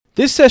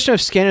This session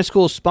of Scanner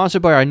School is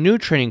sponsored by our new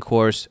training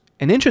course,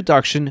 An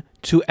Introduction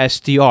to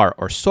SDR,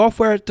 or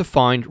Software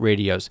Defined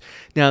Radios.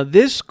 Now,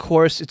 this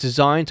course is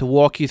designed to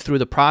walk you through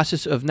the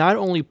process of not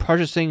only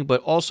purchasing,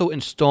 but also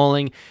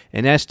installing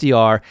an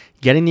SDR,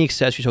 getting the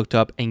accessories hooked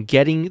up, and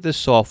getting the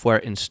software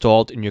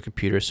installed in your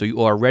computer so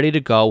you are ready to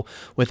go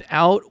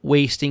without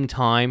wasting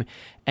time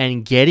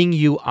and getting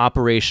you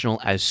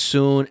operational as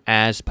soon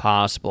as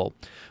possible.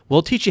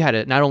 We'll teach you how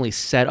to not only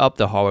set up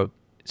the hardware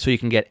so you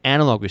can get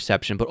analog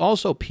reception, but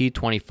also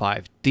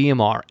P25,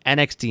 DMR,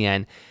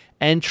 NXDN,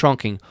 and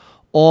trunking,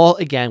 all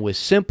again with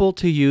simple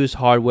to use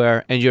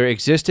hardware and your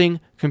existing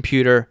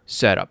computer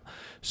setup.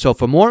 So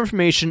for more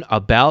information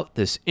about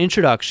this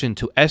introduction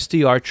to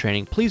SDR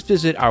training, please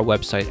visit our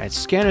website at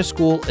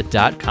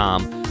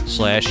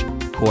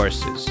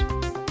scannerschool.com/courses.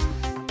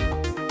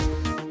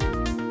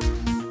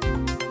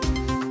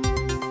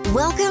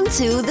 Welcome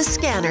to The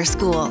Scanner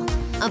School,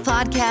 a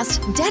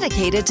podcast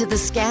dedicated to the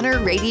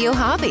scanner radio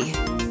hobby.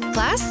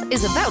 Class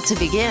is about to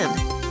begin.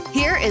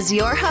 Here is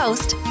your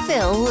host,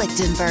 Phil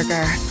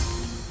Lichtenberger.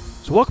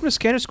 So welcome to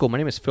Scanner School. My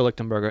name is Phil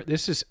Lichtenberger.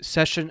 This is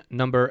session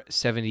number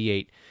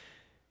 78.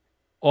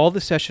 All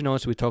the session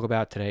notes we talk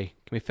about today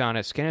can be found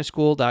at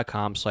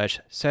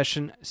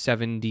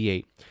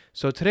scannerschool.com/session78.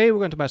 So today we're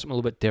going to talk about something a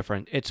little bit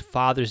different. It's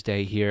Father's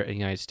Day here in the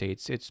United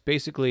States. It's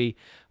basically,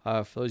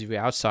 for those of you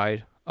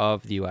outside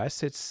of the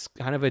U.S., it's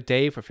kind of a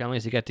day for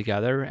families to get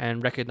together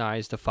and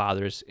recognize the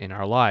fathers in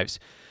our lives.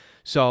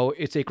 So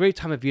it's a great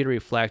time of year to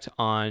reflect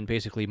on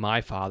basically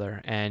my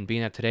father, and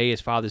being that today is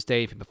Father's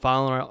Day, if you've been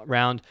following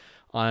around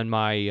on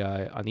my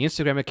on the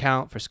Instagram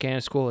account for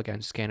Scanner School, again,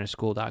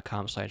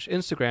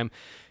 scannerschool.com/Instagram,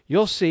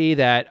 you'll see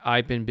that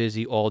I've been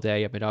busy all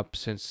day. I've been up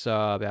since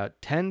about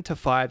 10 to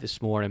 5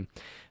 this morning,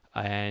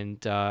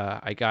 and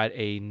I got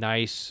a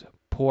nice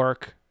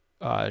pork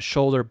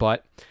shoulder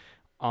butt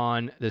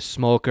on the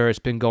smoker. It's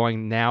been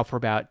going now for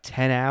about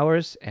 10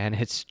 hours, and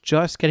it's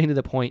just getting to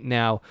the point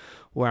now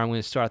where I'm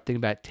going to start thinking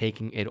about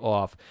taking it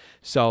off.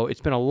 So it's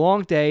been a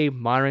long day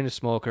monitoring the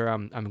smoker.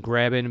 I'm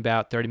grabbing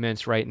about 30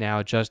 minutes right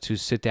now just to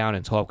sit down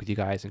and talk with you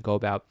guys and go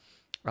about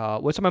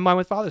what's on my mind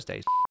with Father's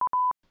Day.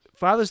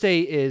 Father's Day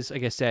is,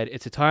 like I said,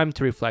 it's a time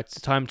to reflect. It's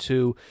a time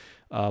to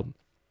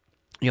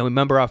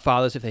remember our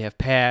fathers if they have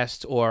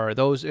passed, or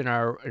those in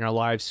our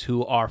lives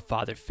who are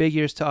father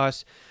figures to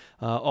us.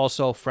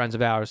 Also friends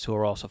of ours who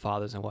are also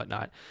fathers and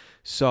whatnot.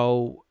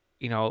 So,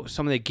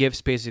 some of the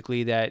gifts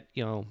basically that,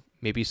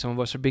 maybe some of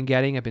us have been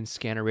getting have been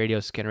scanner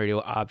radio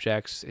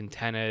objects,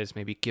 antennas,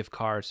 maybe gift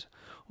cards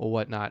or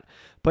whatnot.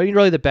 But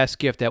really the best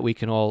gift that we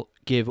can all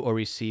give or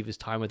receive is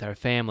time with our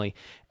family.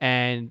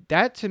 And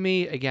that to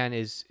me, again,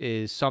 is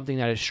something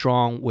that is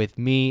strong with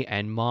me,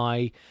 and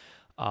my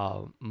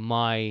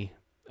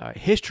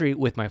history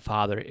with my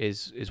father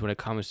is when it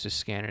comes to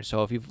Scanner.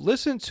 So if you've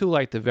listened to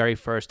like the very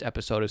first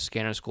episode of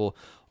Scanner School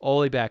all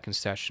the way back in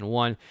session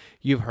 1,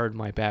 you've heard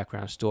my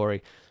background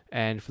story.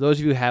 And for those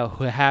of you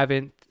who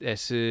haven't,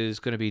 this is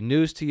going to be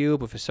news to you.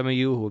 But for some of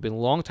you who have been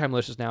longtime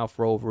listeners now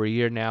for over a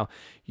year now,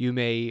 you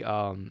may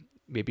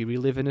maybe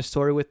reliving this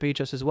story with me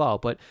just as well.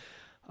 But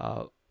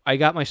I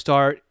got my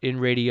start in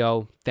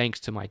radio thanks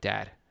to my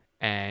dad.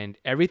 And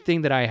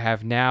everything that I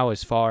have now,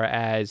 as far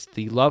as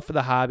the love for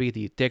the hobby,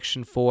 the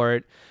addiction for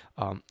it,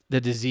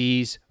 the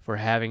disease for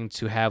having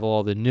to have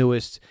all the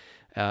newest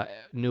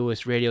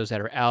radios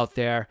that are out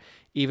there,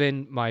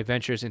 even my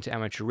ventures into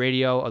amateur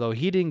radio, although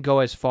he didn't go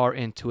as far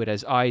into it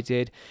as I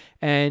did,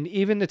 and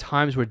even the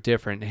times were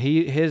different.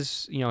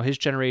 His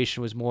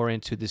generation was more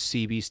into the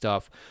CB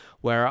stuff,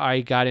 where I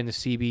got into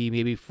CB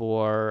maybe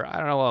for, I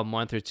don't know, a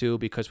month or two,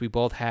 because we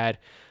both had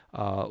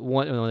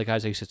one of the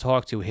guys I used to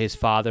talk to, his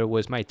father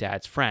was my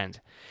dad's friend,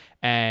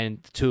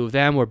 and the two of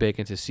them were big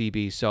into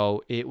CB.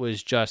 So it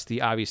was just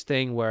the obvious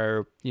thing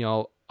where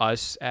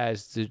us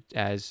as the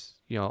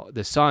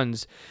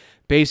sons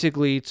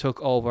basically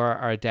took over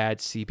our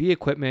dad's CB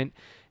equipment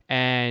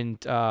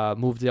and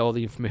moved all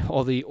the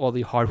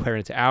hardware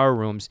into our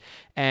rooms,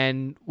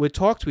 and would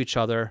talk to each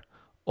other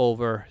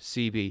over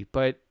CB.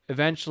 But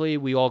eventually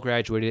we all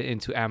graduated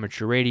into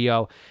amateur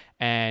radio,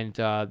 and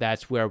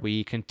that's where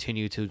we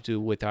continue to do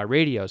with our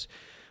radios.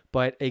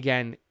 But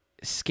again,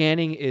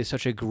 scanning is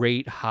such a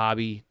great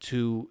hobby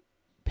to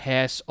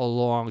pass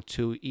along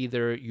to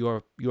either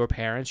your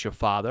parents, your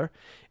father,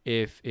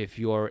 if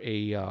you're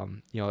a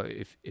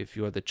if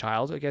you're the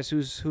child, I guess,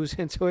 who's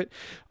into it,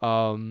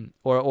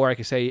 or I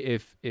could say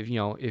if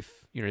you're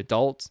an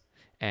adult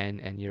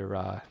and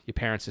your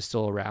parents are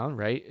still around,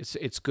 right?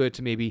 It's good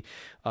to maybe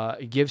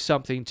give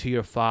something to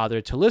your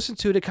father to listen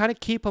to kind of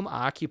keep him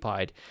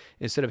occupied,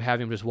 instead of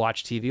having him just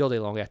watch TV all day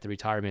long after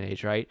retirement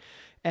age, right?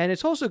 And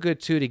it's also good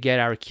too to get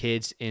our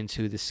kids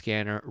into the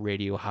scanner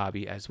radio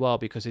hobby as well,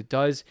 because it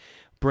does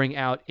bring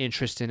out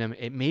interest in them.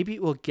 Maybe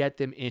it will get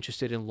them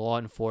interested in law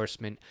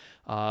enforcement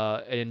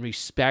and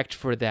respect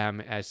for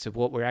them as to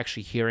what we're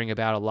actually hearing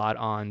about a lot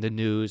on the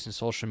news and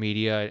social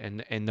media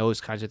and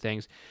those kinds of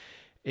things.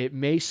 It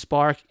may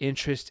spark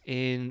interest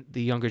in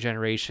the younger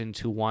generation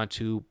to want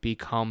to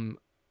become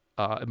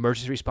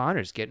emergency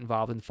responders, get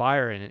involved in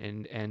fire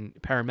and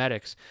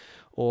paramedics,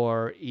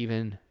 or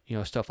even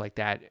stuff like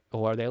that.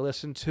 Or they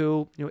listen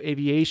to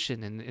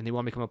aviation and they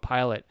want to become a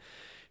pilot.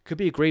 Could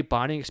be a great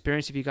bonding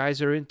experience if you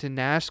guys are into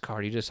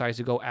NASCAR. You decide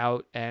to go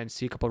out and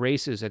see a couple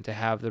races, and to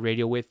have the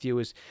radio with you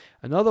is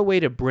another way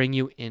to bring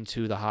you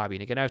into the hobby.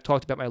 And again, I've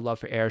talked about my love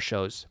for air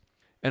shows.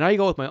 And I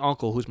go with my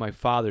uncle, who's my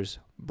father's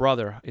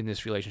brother in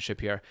this relationship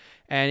here.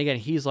 And again,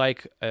 he's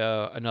like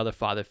another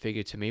father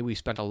figure to me. We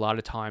spent a lot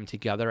of time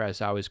together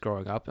as I was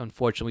growing up.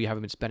 Unfortunately, we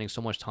haven't been spending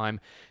so much time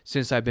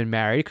since I've been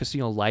married because,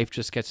 life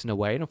just gets in the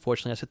way. And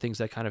unfortunately, that's the things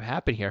that kind of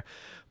happen here.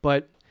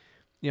 But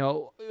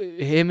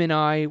him and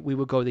I, we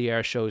would go to the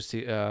air shows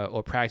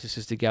or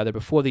practices together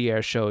before the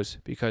air shows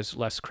because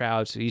less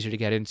crowds, easier to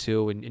get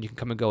into, and you can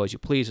come and go as you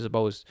please as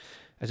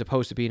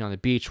opposed to being on the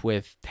beach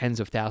with tens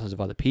of thousands of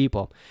other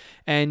people.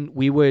 And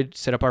we would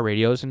set up our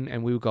radios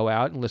and we would go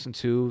out and listen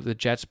to the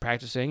Jets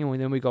practicing, and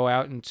then we go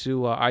out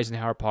into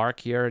Eisenhower Park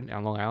here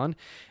on Long Island,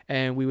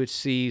 and we would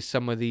see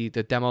some of the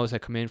demos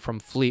that come in from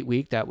Fleet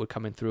Week that would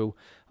come in through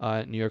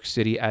New York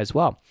City as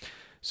well.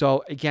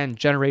 So again,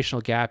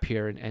 generational gap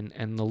here,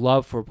 and the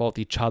love for both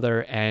each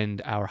other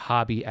and our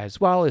hobby as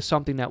well is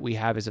something that we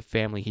have as a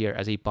family here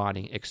as a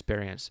bonding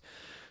experience.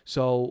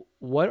 So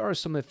what are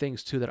some of the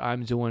things too that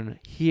I'm doing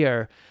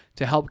here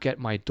to help get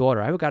my daughter?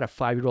 I've got a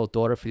 5-year-old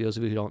daughter, for those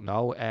of you who don't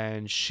know,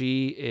 and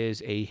she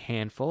is a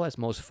handful, as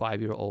most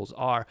 5-year-olds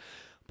are.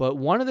 But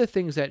one of the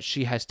things that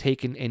she has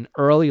taken an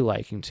early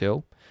liking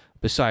to,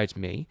 besides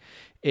me,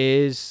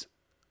 is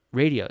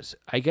radios.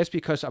 I guess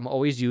because I'm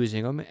always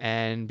using them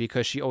and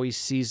because she always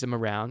sees them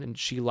around and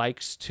she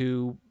likes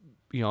to,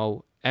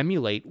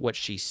 emulate what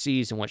she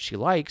sees and what she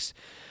likes.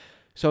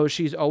 So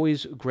she's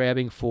always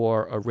grabbing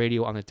for a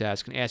radio on the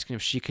desk and asking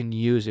if she can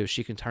use it, if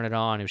she can turn it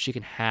on, if she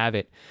can have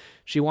it.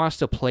 She wants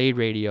to play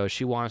radio.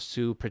 She wants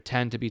to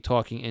pretend to be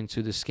talking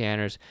into the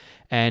scanners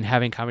and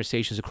having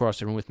conversations across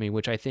the room with me,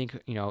 which I think,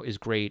 is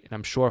great. And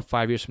I'm sure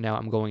 5 years from now,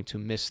 I'm going to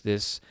miss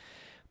this.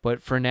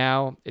 But for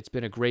now, it's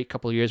been a great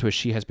couple of years where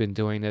she has been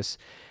doing this.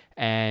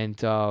 And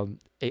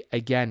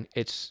again,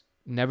 it's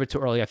never too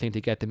early, I think,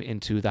 to get them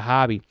into the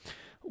hobby.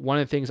 One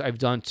of the things I've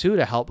done, too,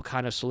 to help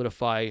kind of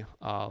solidify,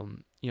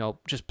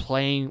 just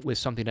playing with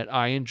something that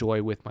I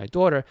enjoy with my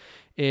daughter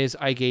is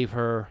I gave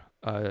her,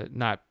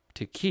 not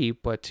to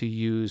keep, but to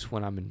use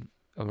when I'm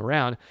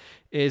around,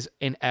 is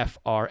an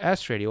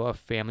FRS radio, a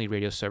family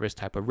radio service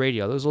type of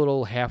radio. Those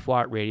little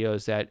half-watt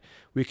radios that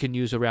we can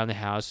use around the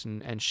house,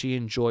 and she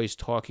enjoys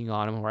talking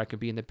on them, or I could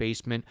be in the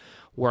basement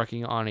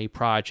working on a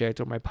project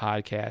or my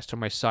podcast or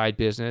my side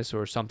business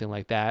or something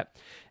like that,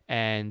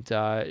 and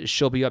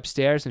she'll be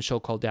upstairs and she'll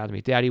call down to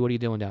me, "Daddy, what are you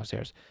doing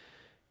downstairs?"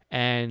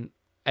 And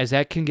as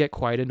that can get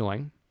quite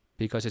annoying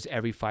because it's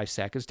every 5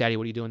 seconds, "Daddy,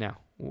 what are you doing now?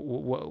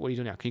 What are you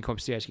doing now? Can you come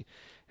upstairs?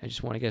 I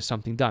just want to get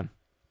something done."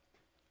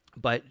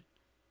 But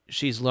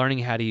she's learning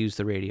how to use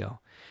the radio,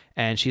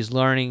 and she's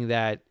learning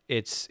that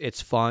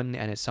it's fun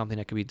and it's something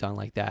that can be done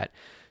like that.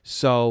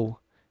 So,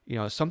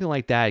 something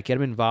like that, get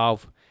them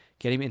involved,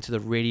 get them into the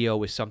radio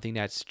with something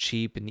that's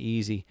cheap and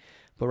easy.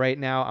 But right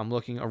now I'm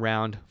looking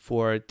around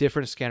for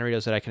different scanner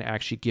radios that I can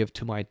actually give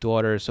to my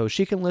daughter so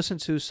she can listen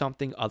to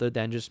something other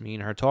than just me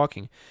and her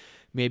talking.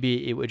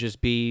 Maybe it would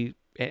just be,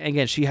 and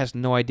again, she has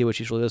no idea what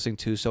she's really listening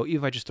to. So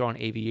even if I just throw on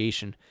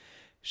aviation,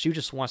 she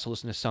just wants to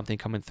listen to something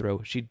coming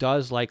through. She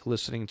does like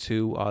listening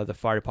to the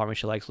fire department.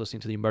 She likes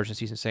listening to the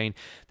emergencies and saying,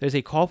 "There's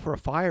a call for a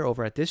fire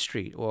over at this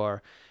street,"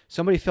 or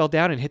 "Somebody fell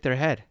down and hit their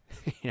head."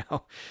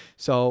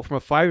 So from a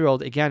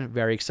 5-year-old, again,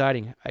 very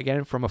exciting.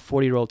 Again, from a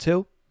 40-year-old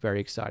too, very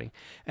exciting.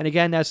 And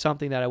again, that's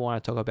something that I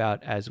want to talk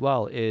about as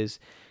well is,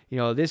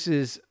 this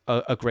is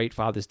a great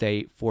Father's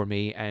Day for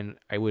me, and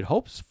I would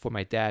hope for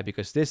my dad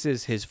because this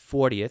is his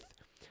 40th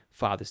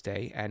Father's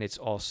Day, and it's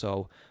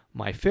also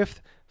my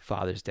 5th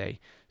Father's Day.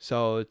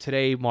 So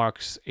today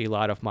marks a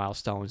lot of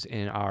milestones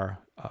in our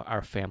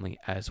family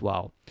as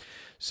well.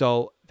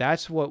 So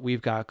that's what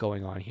we've got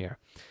going on here.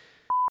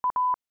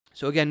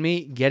 So again,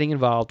 me getting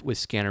involved with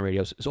scanner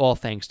radios is all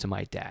thanks to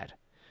my dad.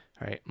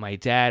 All right, my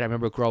dad, I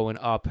remember growing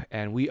up,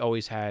 and we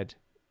always had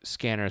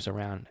scanners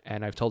around.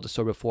 And I've told the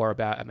story before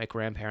about at my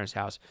grandparents'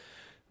 house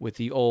with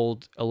the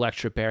old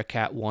Electra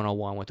Bearcat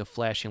 101 with the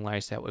flashing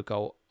lights that would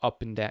go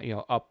up and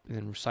down, up and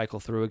then cycle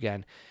through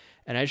again.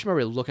 And I just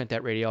remember looking at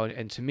that radio,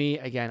 and to me,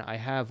 again, I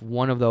have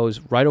one of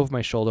those right over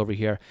my shoulder over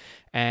here.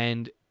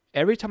 And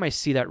every time I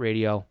see that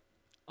radio,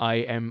 I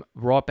am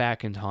brought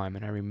back in time.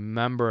 And I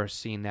remember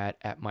seeing that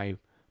at my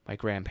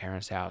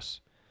grandparents'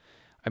 house.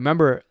 I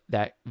remember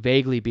that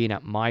vaguely being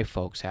at my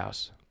folks'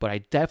 house, but I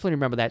definitely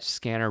remember that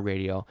scanner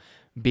radio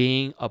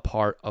being a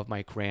part of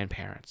my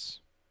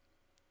grandparents.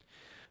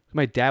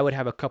 My dad would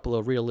have a couple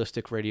of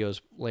realistic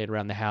radios laying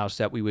around the house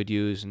that we would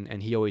use,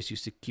 and he always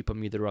used to keep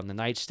them either on the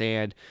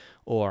nightstand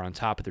or on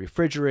top of the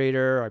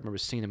refrigerator. I remember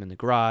seeing them in the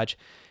garage.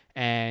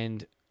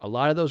 And a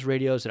lot of those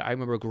radios that I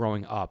remember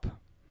growing up,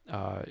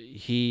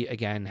 he,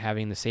 again,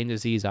 having the same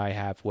disease I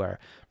have where,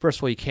 first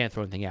of all, you can't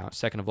throw anything out.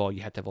 Second of all,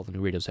 you have to have all the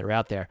new radios that are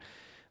out there.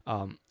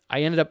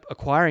 I ended up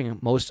acquiring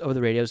most of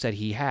the radios that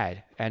he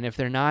had. And if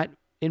they're not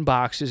in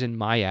boxes in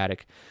my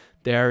attic.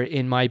 They're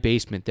in my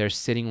basement. They're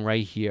sitting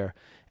right here,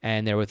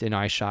 and they're within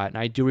eyeshot. And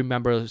I do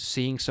remember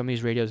seeing some of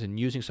these radios and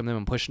using some of them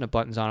and pushing the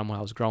buttons on them when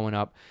I was growing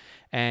up.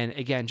 And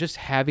again, just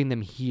having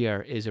them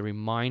here is a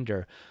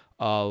reminder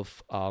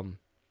of,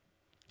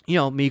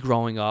 me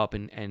growing up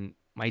and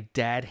my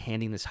dad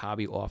handing this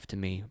hobby off to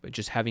me, but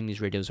just having these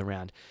radios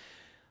around.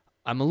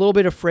 I'm a little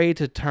bit afraid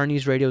to turn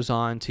these radios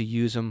on to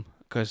use them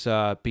because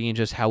being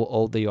just how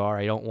old they are,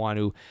 I don't want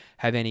to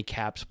have any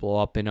caps blow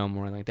up in them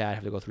or anything like that. I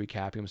have to go through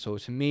recapping them. So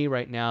to me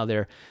right now,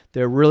 they're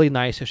really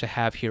nice to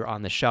have here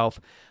on the shelf.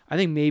 I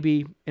think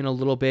maybe in a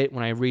little bit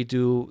when I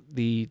redo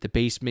the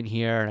basement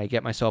here and I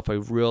get myself a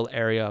real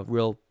area, I'm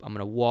going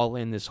to wall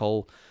in this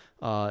whole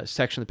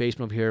section of the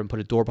basement over here and put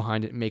a door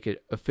behind it and make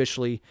it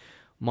officially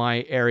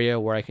my area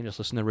where I can just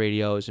listen to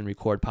radios and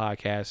record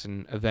podcasts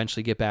and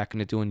eventually get back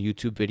into doing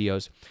YouTube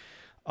videos.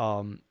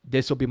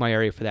 This will be my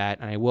area for that,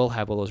 and I will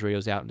have all those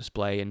radios out on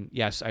display. And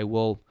yes, I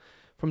will,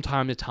 from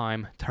time to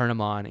time, turn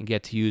them on and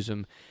get to use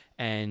them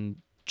and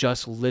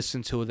just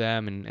listen to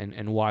them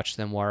and watch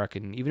them work.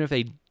 And even if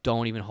they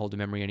don't even hold the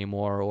memory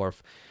anymore, or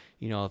if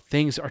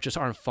things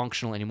aren't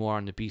functional anymore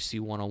on the BC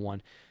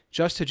 101,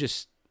 just to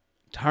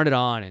turn it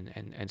on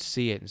and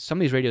see it. And some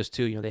of these radios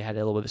too, they had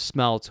a little bit of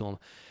smell to them,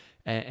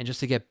 and just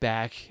to get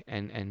back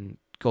and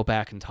go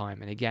back in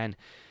time. And again,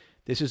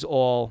 this is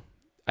all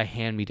a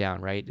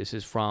hand-me-down, right? This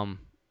is from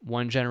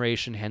one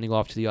generation handing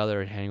off to the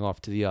other and handing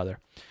off to the other.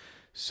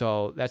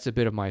 So that's a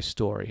bit of my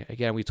story.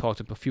 Again, we talked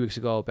a few weeks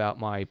ago about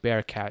my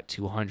Bearcat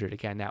 200.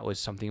 Again, that was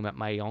something that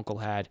my uncle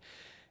had,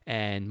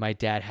 and my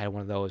dad had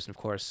one of those. And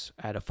of course,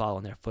 I had to follow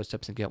in their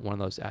footsteps and get one of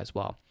those as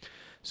well.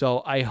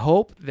 So I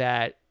hope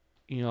that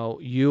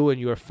you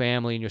and your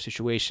family and your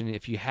situation,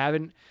 if you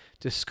haven't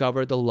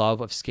discovered the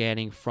love of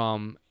scanning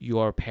from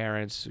your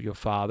parents, your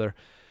father,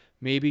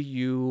 maybe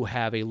you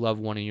have a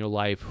loved one in your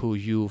life who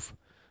you've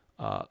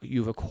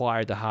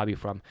acquired the hobby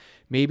from.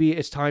 Maybe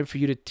it's time for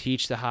you to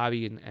teach the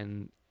hobby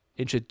and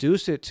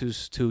introduce it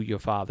to your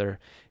father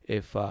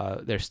if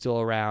they're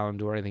still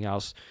around or anything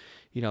else.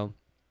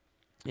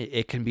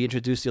 It can be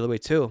introduced the other way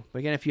too. But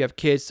again, if you have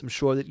kids, I'm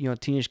sure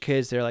that teenage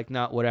kids, they're like,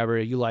 "Not whatever,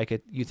 you like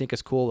it, you think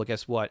it's cool. Well,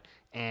 guess what?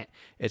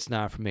 It's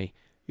not for me."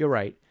 You're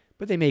right,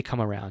 but they may come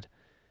around.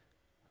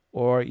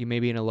 Or you may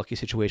be in a lucky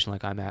situation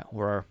like I'm at,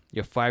 where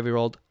your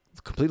 5-year-old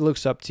completely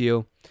looks up to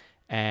you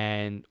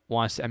and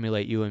wants to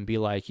emulate you and be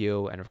like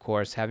you. And of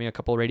course, having a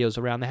couple of radios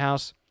around the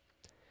house,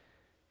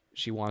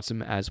 she wants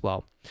them as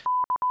well.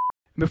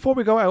 Before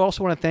we go, I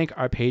also want to thank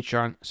our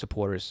Patreon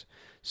supporters: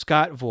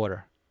 Scott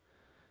Vorder,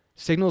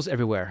 Signals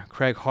Everywhere,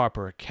 Craig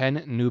Harper,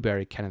 Ken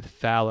Newberry, Kenneth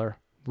Fowler,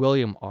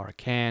 William R.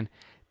 Can,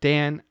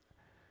 Dan,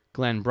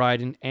 Glenn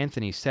Bryden,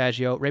 Anthony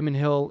Saggio, Raymond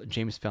Hill,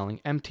 James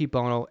Felling, MT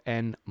Bono,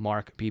 and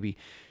Mark Beebe.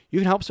 You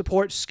can help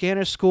support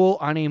Scanner School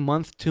on a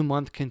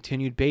month-to-month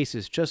continued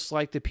basis, just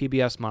like the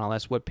PBS model.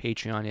 That's what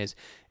Patreon is.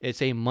 It's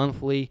a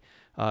monthly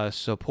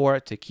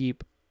support to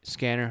keep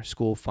Scanner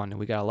School funded.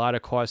 We got a lot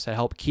of costs that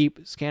help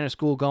keep Scanner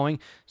School going,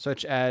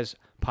 such as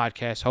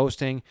podcast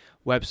hosting,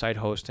 website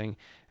hosting,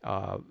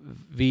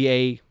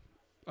 VA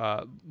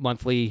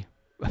monthly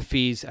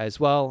fees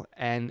as well,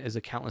 and as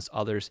a countless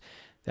others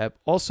that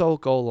also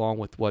go along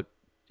with what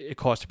it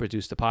costs to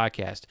produce the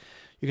podcast.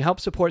 You can help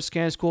support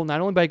Scanner School not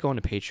only by going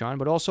to Patreon,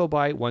 but also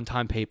by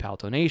one-time PayPal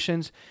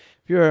donations.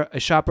 If you're a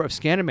shopper of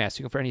Scanner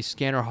Master, for any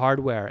scanner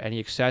hardware, any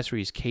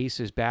accessories,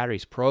 cases,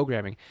 batteries,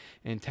 programming,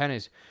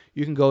 antennas,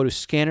 you can go to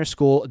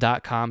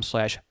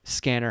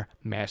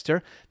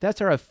scannerschool.com/scannermaster.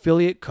 That's our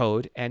affiliate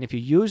code, and if you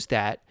use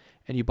that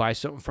and you buy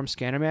something from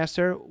Scanner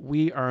Master,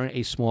 we earn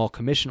a small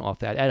commission off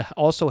that. It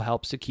also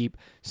helps to keep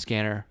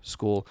Scanner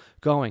School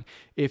going.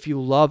 If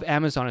you love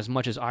Amazon as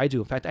much as I do,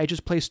 in fact, I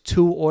just placed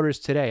 2 orders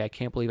today. I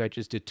can't believe I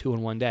just did 2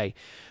 in one day.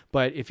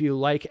 But if you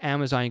like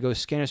Amazon, you go to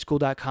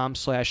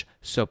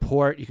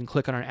scannerschool.com/support. You can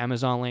click on our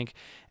Amazon link,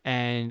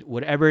 and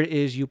whatever it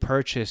is you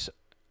purchase,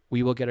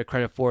 we will get a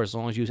credit for as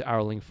long as you use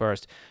our link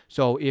first.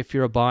 So if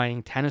you're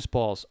buying tennis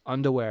balls,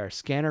 underwear,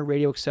 scanner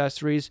radio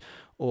accessories,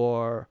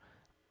 or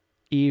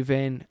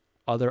even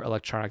other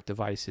electronic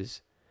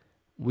devices,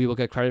 we will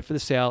get credit for the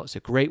sale. It's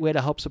a great way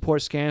to help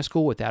support Scanner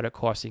School without it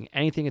costing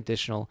anything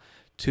additional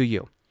to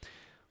you.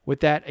 With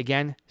that,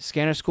 again,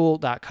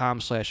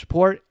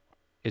 scannerschool.com/support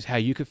is how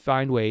you can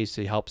find ways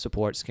to help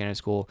support Scanner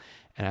School.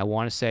 And I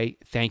want to say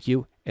thank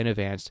you in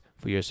advance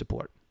for your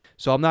support.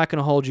 So I'm not going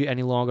to hold you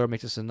any longer.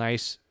 Make this a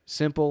nice,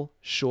 simple,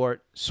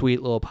 short,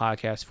 sweet little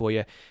podcast for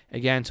you.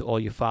 Again, to all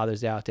you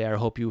fathers out there, I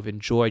hope you've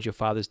enjoyed your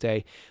Father's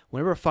Day.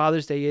 Whenever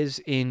Father's Day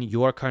is in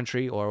your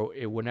country, or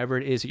whenever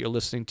it is that you're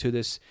listening to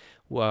this,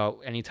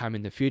 well, anytime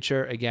in the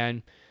future,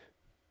 again,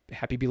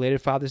 happy belated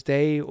Father's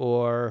Day,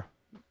 or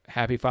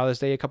happy Father's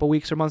Day a couple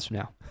weeks or months from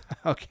now.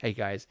 Okay,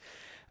 guys.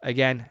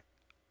 Again,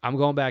 I'm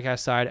going back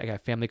outside. I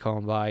got family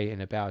calling by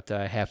in about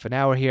half an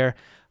hour here.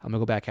 I'm going to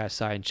go back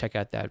outside and check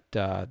out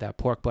that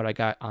pork butt I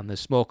got on the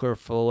smoker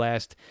for the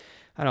last,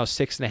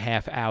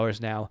 6.5 hours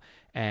now,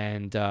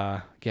 and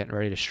getting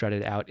ready to shred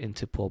it out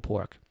into pulled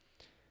pork.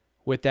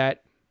 With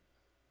that,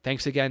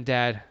 thanks again,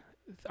 Dad.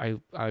 I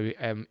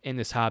am in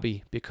this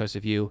hobby because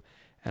of you,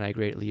 and I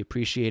greatly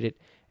appreciate it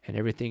and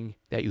everything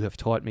that you have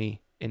taught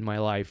me in my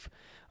life,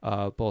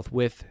 both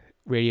with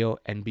radio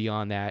and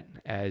beyond that,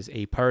 as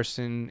a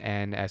person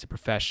and as a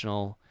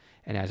professional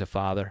and as a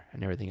father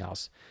and everything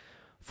else.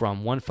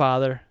 From one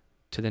father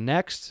to the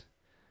next,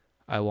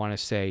 I want to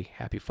say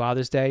Happy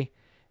Father's Day,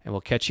 and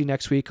we'll catch you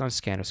next week on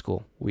Scanner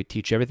School. We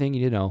teach everything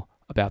you need to know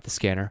about the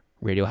Scanner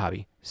Radio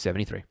Hobby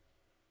 73.